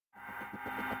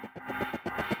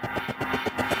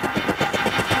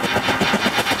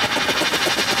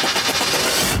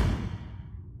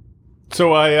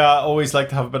So I always like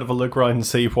to have a bit of a look around and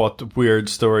see what weird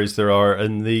stories there are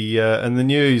in the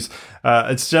news.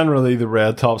 It's generally the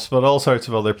red tops, but all sorts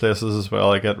of other places as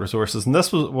well. I get resources, and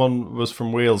this one was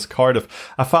from Wales,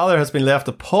 Cardiff. A father has been left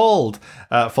appalled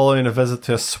following a visit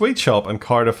to a sweet shop in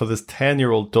Cardiff with his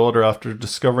 10-year-old daughter after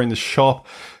discovering the shop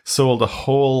sold a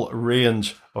whole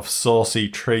range of saucy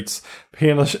treats,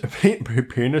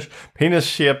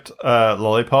 penis-shaped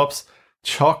lollipops,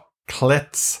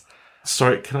 chocolates.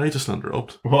 Sorry, can I just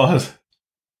interrupt? What?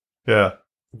 Yeah.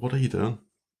 What are you doing?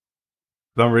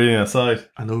 I'm reading it aside.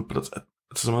 I know, but it's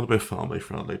meant to be a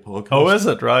family-friendly podcast. Oh, is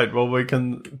it? Right. Well, we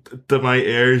can... Did my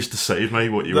ears deceive me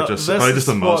what you were just saying? I just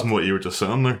imagine what you were just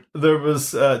saying there. There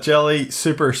was jelly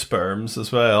super sperms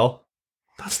as well.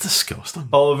 That's disgusting.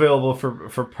 All available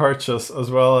for purchase, as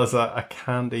well as a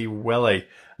candy willy.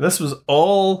 This was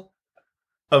all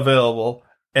available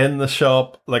in the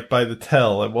shop, like by the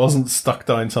till. It wasn't stuck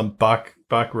down some back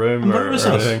room or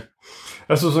anything.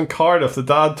 This was in Cardiff. The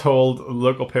dad told the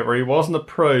local paper he wasn't a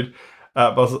prude,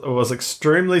 but was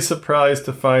extremely surprised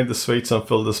to find the sweets on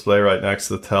full display right next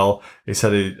to the till. He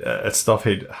said it's stuff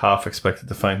he'd half expected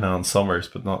to find in Alan Summers,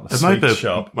 but not in a sweet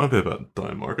shop. Might be a bit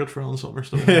down market for Alan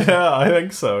Summers. Yeah, I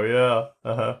think so,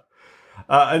 yeah.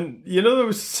 And you know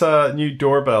those new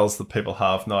doorbells that people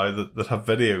have now that have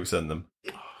videos in them?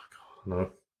 Oh, God,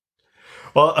 no.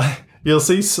 Well, you'll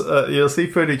see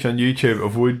footage on YouTube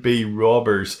of would-be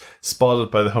robbers spotted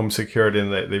by the home security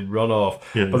and they run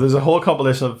off. Yeah. But there's a whole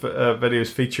compilation of videos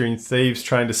featuring thieves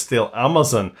trying to steal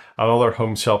Amazon and other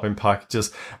home shopping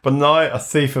packages. But now a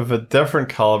thief of a different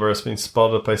caliber has been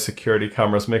spotted by security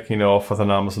cameras making off with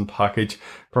an Amazon package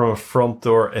from a front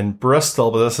door in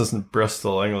Bristol. But this isn't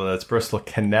Bristol, England. It's Bristol,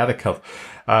 Connecticut.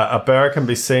 A bear can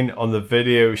be seen on the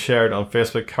video shared on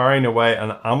Facebook carrying away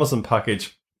an Amazon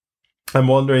package. I'm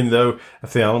wondering, though,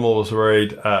 if the animal was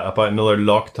worried about another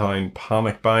lockdown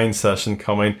panic buying session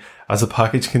coming, as the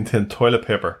package contained toilet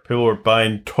paper. People were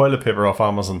buying toilet paper off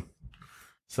Amazon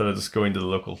instead of just going to the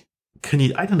local...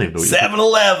 I don't even know...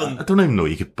 7-Eleven! I don't even know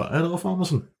you could buy it off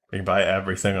Amazon. You can buy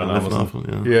everything on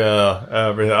Amazon. Yeah,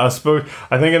 everything. I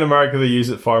think in America they use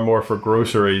it far more for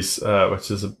groceries,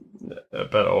 which is a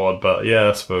bit odd, but yeah,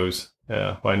 I suppose.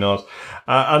 Yeah, why not?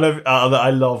 And I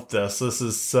love this. This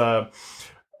is...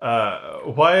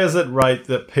 why is it right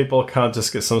that people can't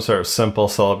just get some sort of simple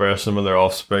celebration when their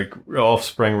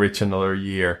offspring reach another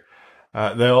year?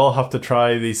 They all have to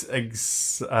try these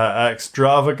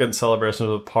extravagant celebrations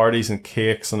with parties and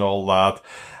cakes and all that,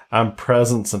 and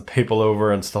presents and people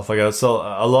over and stuff like that. So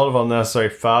a lot of unnecessary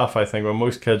faff, I think, when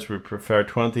most kids would prefer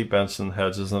 20 Benson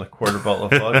Hedges and a quarter bottle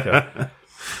of vodka.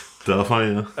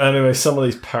 Definitely, yeah. Anyway, some of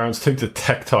these parents took to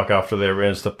TikTok after they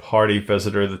arranged a party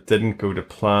visitor that didn't go to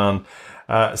plan.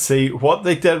 See, what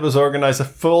they did was organise a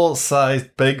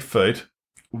full-sized Bigfoot.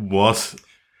 What?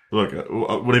 Look,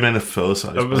 what do you mean a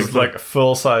full-sized Bigfoot? It was like a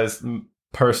full-sized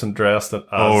person dressed as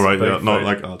Bigfoot. Yeah, not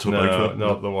like actual Bigfoot.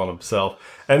 Not the one himself.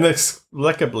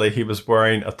 Inexplicably, he was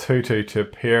wearing a tutu to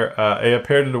appear. He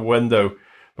appeared at a window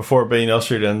before being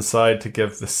ushered inside to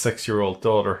give the 6-year-old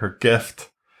daughter her gift.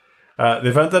 The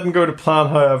event didn't go to plan,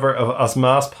 however, as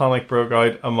mass panic broke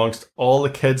out amongst all the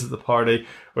kids at the party,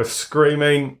 with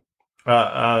screaming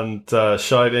and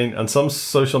shouting, and some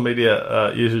social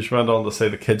media users went on to say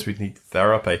the kids would need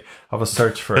therapy. Have a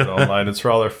search for it online. It's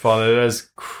rather fun. It is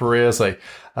crazy.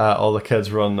 All the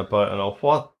kids running about and all.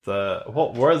 What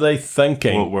were they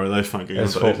thinking? What were they thinking?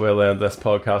 Is what we'll end this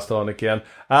podcast on again.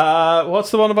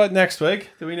 What's the one about next week?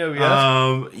 Do we know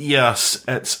yet? Yes,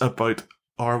 it's about,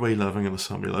 are we living in a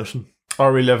simulation?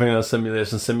 Are we living in a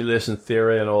simulation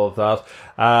theory and all of that?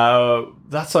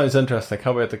 That sounds interesting. I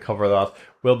can't wait to cover that.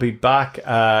 We'll be back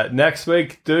next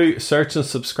week. Do search and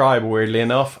subscribe, weirdly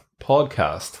enough,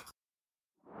 podcast.